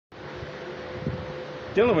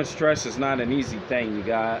Dealing with stress is not an easy thing, you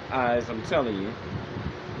guys. I'm telling you,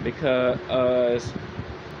 because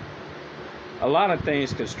a lot of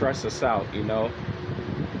things can stress us out,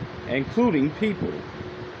 including people.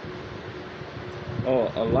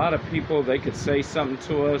 Oh, a lot of people, they could say something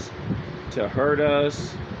to us to hurt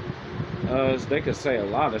us. They could say a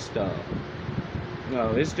lot of stuff.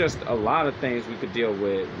 It's just a lot of things we could deal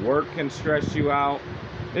with. Work can stress you out.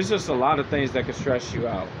 It's just a lot of things that can stress you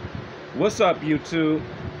out. What's up, YouTube?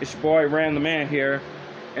 It's your boy Ram the Man here.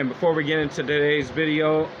 And before we get into today's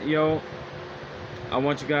video, I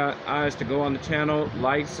want you guys to go on the channel,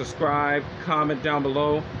 like, subscribe, comment down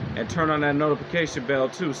below, and turn on that notification bell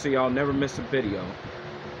too, so y'all never miss a video.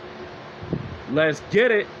 Let's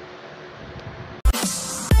get it.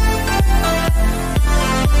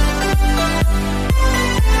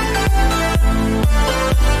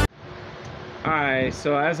 Alright,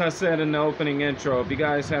 so as I said in the opening intro, if you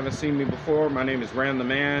guys haven't seen me before, my name is Ram the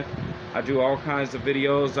Man. I do all kinds of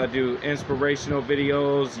videos. I do inspirational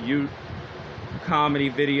videos,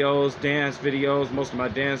 comedy videos, dance videos. Most of my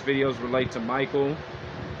dance videos relate to Michael.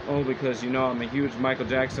 Because I'm a huge Michael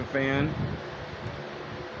Jackson fan.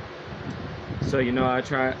 So I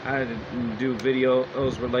do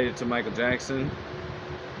videos related to Michael Jackson.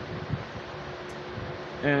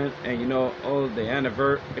 And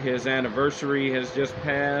his anniversary has just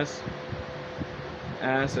passed.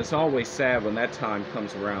 So it's always sad when that time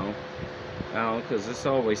comes around. Because it's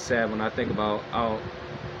always sad when I think about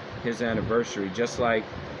his anniversary.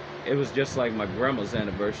 It was just like my grandma's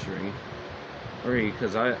anniversary.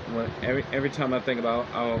 Because every time I think about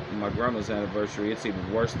my grandma's anniversary, it's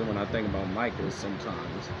even worse than when I think about Michael's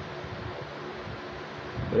sometimes.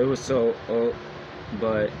 But it was so.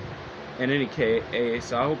 But in any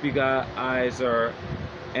case, I hope you guys are.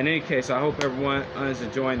 In any case, I hope everyone is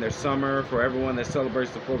enjoying their summer. For everyone that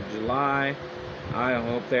celebrates the 4th of July, I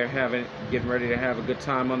hope they're getting ready to have a good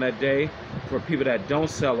time on that day. For people that don't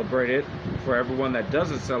celebrate it, for everyone that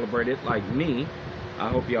doesn't celebrate it, like me, I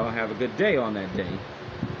hope y'all have a good day on that day.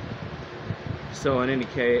 So in any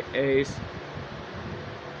case,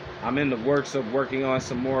 I'm in the works of working on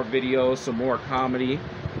some more videos, some more comedy,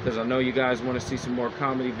 because I know you guys want to see some more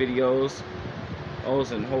comedy videos.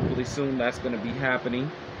 And hopefully soon that's going to be happening.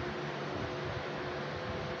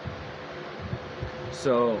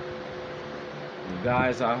 So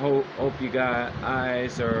guys, I hope you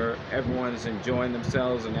guys everyone's enjoying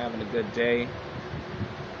themselves and having a good day.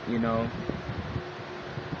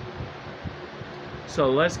 So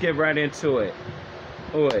let's get right into it.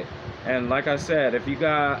 And like I said, if you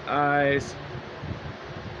guys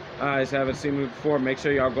haven't seen me before, make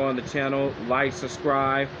sure y'all go on the channel, like,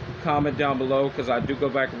 subscribe, comment down below, because I do go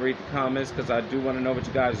back and read the comments, because I do want to know what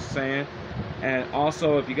you guys are saying. And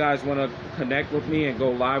also, if you guys want to connect with me and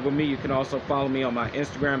go live with me, you can also follow me on my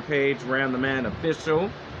Instagram page, Ram the Man Official.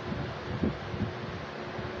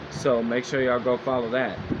 So make sure y'all go follow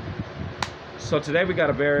that. So today we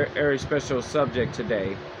got a very, very special subject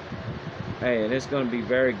today. And it's going to be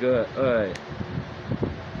very good.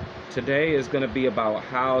 Today is going to be about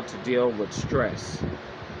how to deal with stress.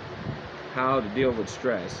 How to deal with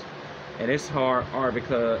stress. And it's hard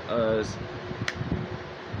because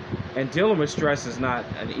and dealing with stress is not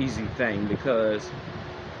an easy thing, because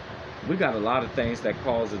we got a lot of things that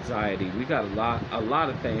cause anxiety. We got a lot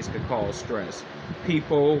of things that cause stress.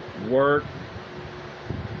 People, work,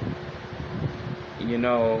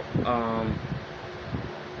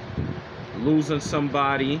 losing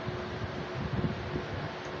somebody.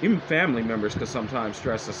 Even family members could sometimes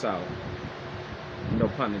stress us out. No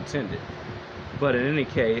pun intended. But in any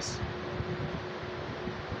case,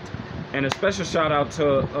 and a special shout out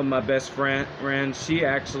to my best friend. She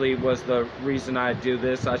actually was the reason I do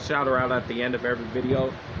this. I shout her out at the end of every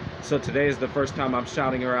video. So today is the first time I'm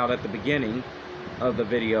shouting her out at the beginning of the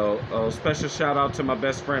video. Special shout out to my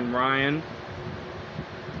best friend Ryan,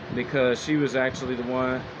 because she was actually the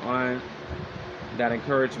one that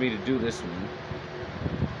encouraged me to do this one.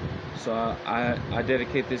 So I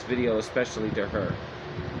dedicate this video especially to her.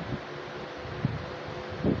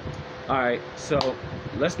 Alright, so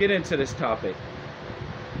let's get into this topic.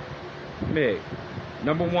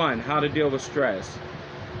 Number one, how to deal with stress.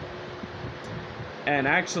 And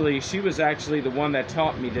actually, she was actually the one that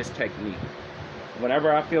taught me this technique.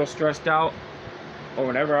 Whenever I feel stressed out, or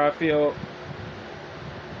whenever I feel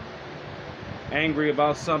angry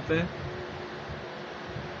about something,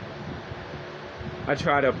 I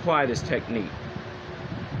try to apply this technique.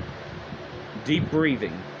 Deep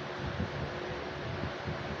breathing.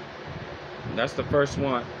 That's the first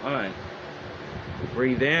one. All right.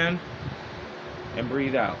 Breathe in and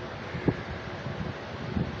breathe out.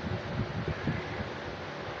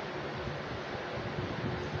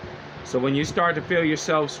 So when you start to feel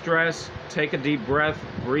yourself stressed, take a deep breath,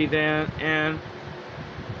 breathe in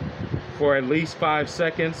for at least 5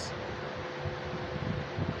 seconds,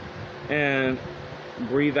 and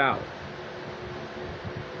breathe out.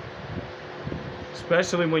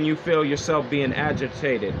 Especially when you feel yourself being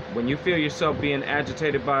agitated. When you feel yourself being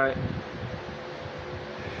agitated by,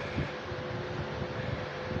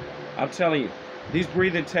 I'm telling you, these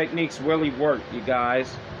breathing techniques really work, you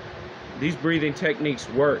guys. These breathing techniques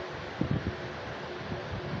work.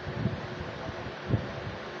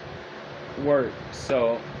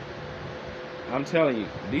 So I'm telling you,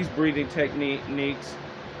 these breathing techniques,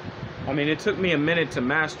 I mean, it took me a minute to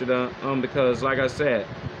master them because, like I said,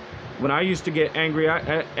 when I used to get angry,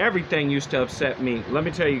 everything used to upset me. Let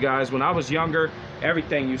me tell you guys, when I was younger,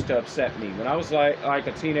 everything used to upset me. When I was like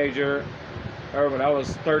a teenager, or when I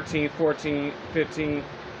was 13, 14, 15,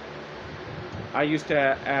 I used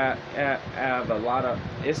to have a lot of,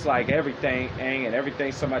 it's like everything and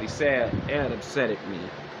everything somebody said, it upset me.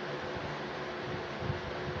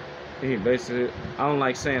 Basically, I don't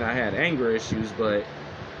like saying I had anger issues, but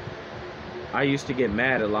I used to get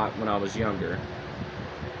mad a lot when I was younger.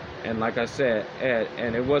 And like I said,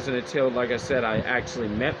 and it wasn't until, like I said, I actually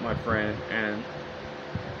met my friend, and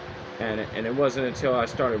it wasn't until I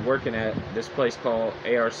started working at this place called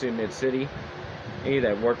ARC Mid-City,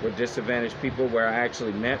 that worked with disadvantaged people, where I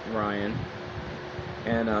actually met Ryan.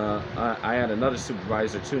 And I had another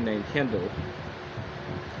supervisor too named Kendall.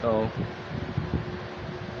 So,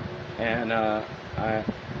 and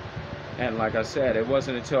like I said, it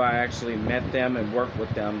wasn't until I actually met them and worked with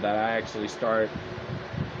them that I actually started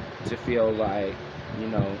to feel like, you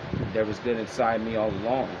know, there was good inside me all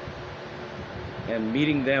along. And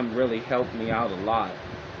meeting them really helped me out a lot.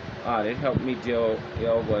 It helped me deal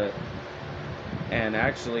with, and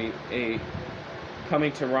actually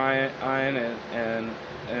coming to Ryan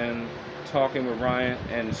and talking with Ryan,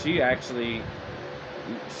 and she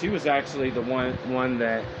was actually the one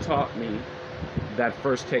that taught me that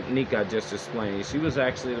first technique I just explained. She was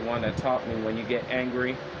actually the one that taught me, when you get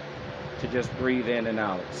angry, to just breathe in and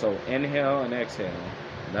out. So inhale and exhale.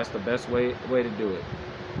 That's the best way to do it.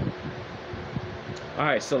 All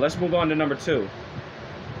right, so let's move on to number 2.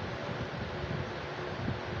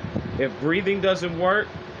 If breathing doesn't work,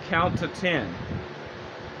 count to 10.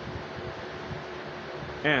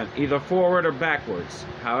 And either forward or backwards,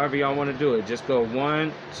 however y'all want to do it. Just go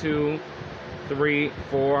 1, 2, 3,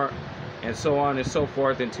 4, and so on and so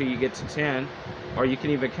forth until you get to 10. Or you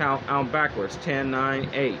can even count out backwards. 10, 9,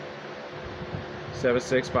 8, 7,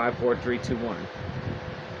 6, 5, 4, 3, 2, 1.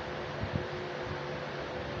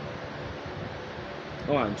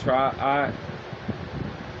 Go on, try.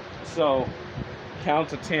 So count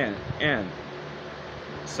to 10, and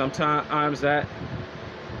sometimes that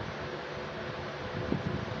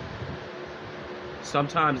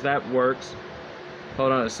works.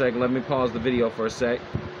 Hold on a second, let me pause the video for a sec.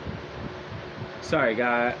 Sorry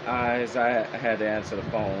guys, I had to answer the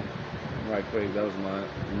phone right quick. That was my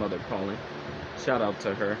mother calling. Shout out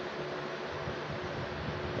to her.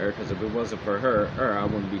 Because if it wasn't for her, I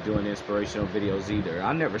wouldn't be doing inspirational videos either.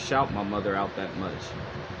 I never shout my mother out that much.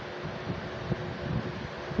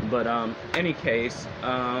 But any case,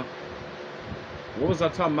 what was I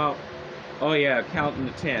talking about? Oh yeah, counting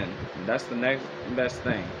to 10. That's the next best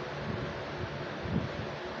thing.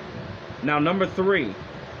 Now number 3.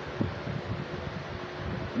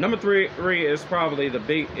 Number three is probably the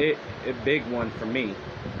big one for me.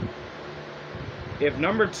 If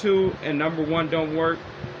number 2 and number 1 don't work,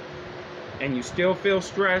 and you still feel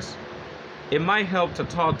stressed, it might help to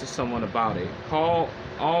talk to someone about it. Call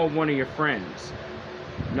one of your friends.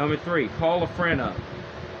 Number 3, call a friend up.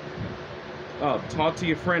 Talk to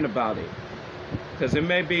your friend about it. Because it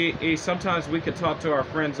may be, sometimes we could talk to our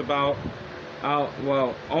friends about,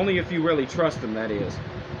 well, only if you really trust them, that is.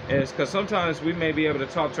 It's because sometimes we may be able to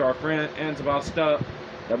talk to our friends about stuff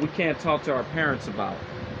that we can't talk to our parents about.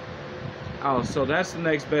 So that's the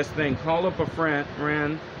next best thing. Call up a friend,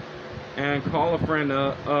 and call a friend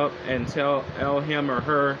up and tell him or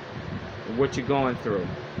her what you're going through.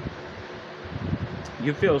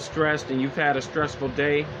 You feel stressed and you've had a stressful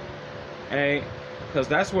day, because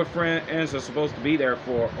that's what friends are supposed to be there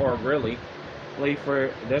for, or really,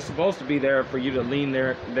 they're supposed to be there for you to lean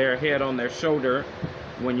their head on their shoulder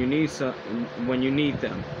when you need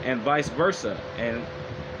them, and vice versa. And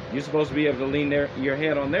you're supposed to be able to lean your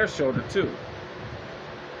head on their shoulder too.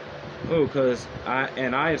 Because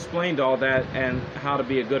I explained all that and how to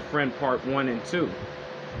be a good friend, part 1 and 2.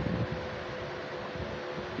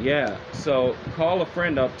 Yeah, so call a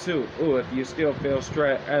friend up too. If you still feel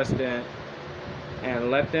stressed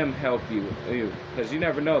and let them help you, because you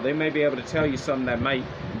never know, they may be able to tell you something that might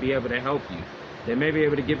be able to help you. They may be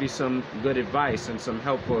able to give you some good advice and some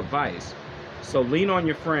helpful advice. So lean on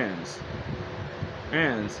your friends.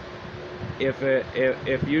 And if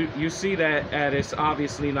you see that it's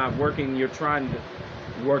obviously not working, you're trying to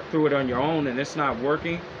work through it on your own and it's not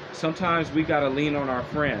working, sometimes we got to lean on our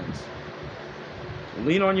friends.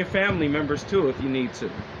 Lean on your family members too if you need to.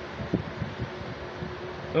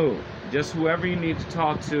 Just whoever you need to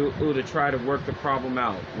talk to to try to work the problem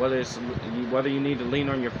out. Whether you need to lean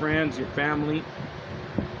on your friends, your family,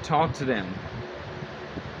 talk to them.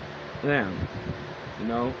 You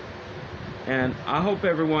know. And I hope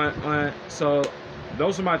everyone. So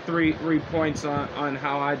those are my three points on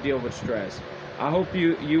how I deal with stress. I hope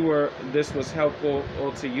this was helpful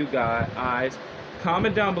to you guys.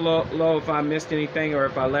 Comment down below if I missed anything or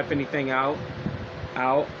if I left anything out.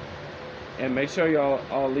 And make sure y'all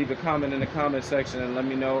all leave a comment in the comment section and let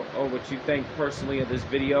me know what you think personally of this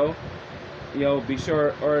video. Be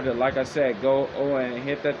sure to, like I said, go and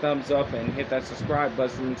hit that thumbs up and hit that subscribe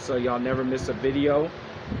button so y'all never miss a video.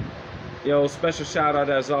 Special shout out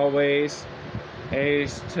as always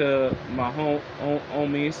to my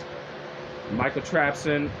homies, Michael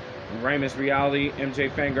Trapson, Raymond's Reality, MJ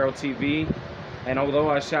Fangirl TV. And although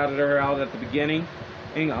I shouted her out at the beginning,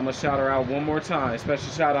 I'm going to shout her out one more time.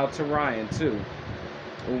 Special shout out to Ryan, too.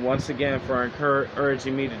 Once again, for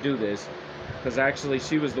encouraging me to do this. Because actually,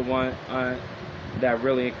 she was the one that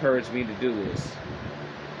really encouraged me to do this.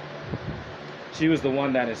 She was the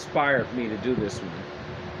one that inspired me to do this one.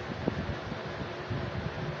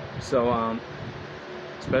 So,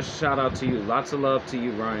 special shout out to you. Lots of love to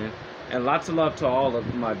you, Ryan. And lots of love to all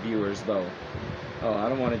of my viewers, though. I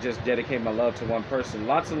don't want to just dedicate my love to one person.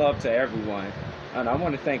 Lots of love to everyone. And I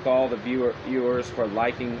want to thank all the viewers for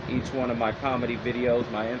liking each one of my comedy videos,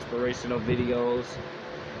 my inspirational videos.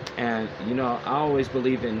 And, I always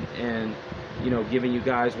believe in giving you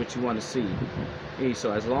guys what you want to see.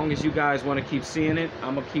 So as long as you guys want to keep seeing it,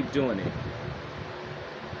 I'm going to keep doing it.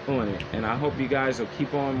 And I hope you guys will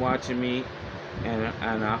keep on watching me. And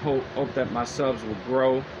I hope that my subs will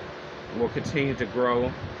grow, will continue to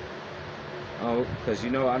grow. Because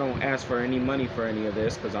I don't ask for any money for any of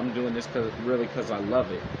this, because I'm doing this because I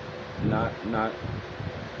love it, not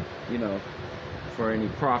for any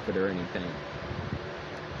profit or anything.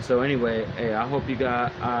 So anyway, hey, I hope you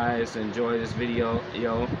guys enjoy this video,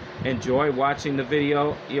 enjoy watching the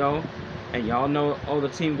video, and y'all know the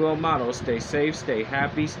Team Glow motto: stay safe, stay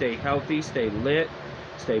happy, stay healthy, stay lit,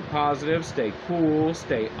 stay positive, stay cool,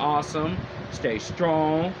 stay awesome, stay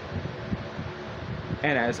strong.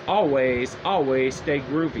 And as always, stay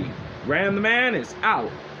groovy. Ram the Man is out.